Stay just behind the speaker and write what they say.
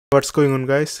What's going on,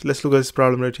 guys? Let's look at this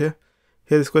problem right here.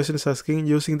 Here this question is asking,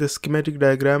 using the schematic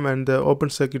diagram and the open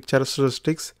circuit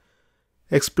characteristics,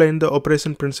 explain the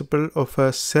operation principle of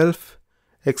a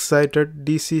self-excited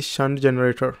DC shunt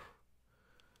generator.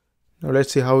 Now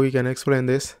let's see how we can explain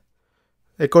this.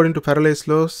 According to Faraday's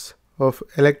laws of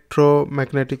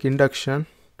electromagnetic induction,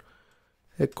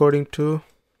 according to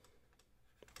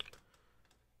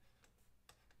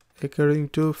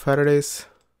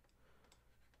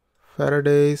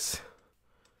Faraday's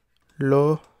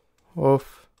law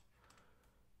of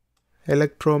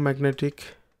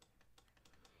electromagnetic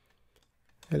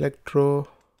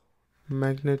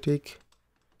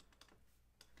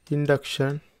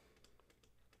induction,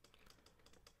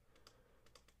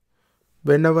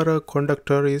 whenever a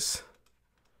conductor is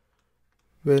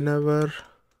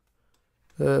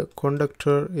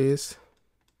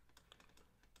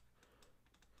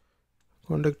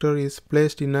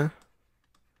placed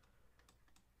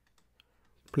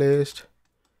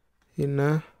in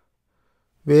a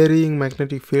varying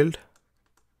magnetic field,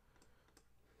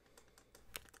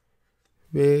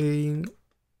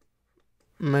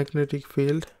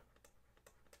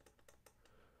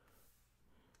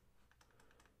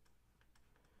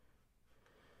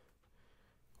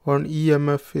 on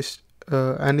EMF is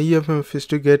an EMF is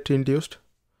to get induced.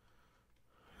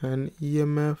 An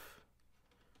EMF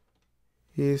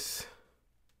is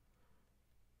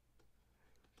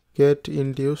get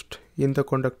induced in the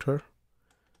conductor.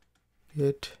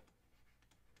 It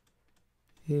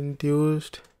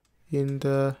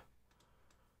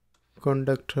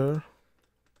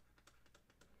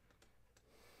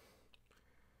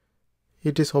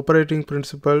is operating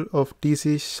principle of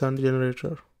DC shunt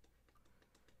generator.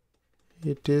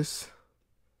 It is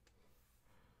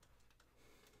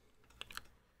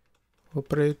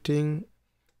operating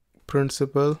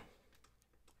principle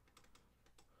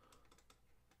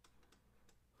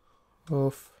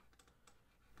of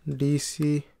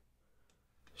DC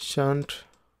shunt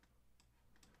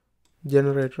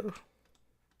generator.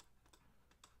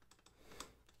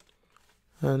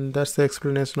 And that's the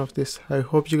explanation of this. I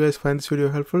hope you guys find this video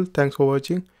helpful. Thanks for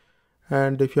watching.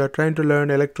 And if you are trying to learn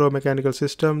electromechanical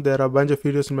system, there are a bunch of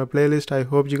videos in my playlist. I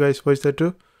hope you guys watch that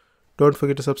too. Don't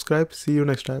forget to subscribe. See you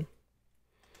next time.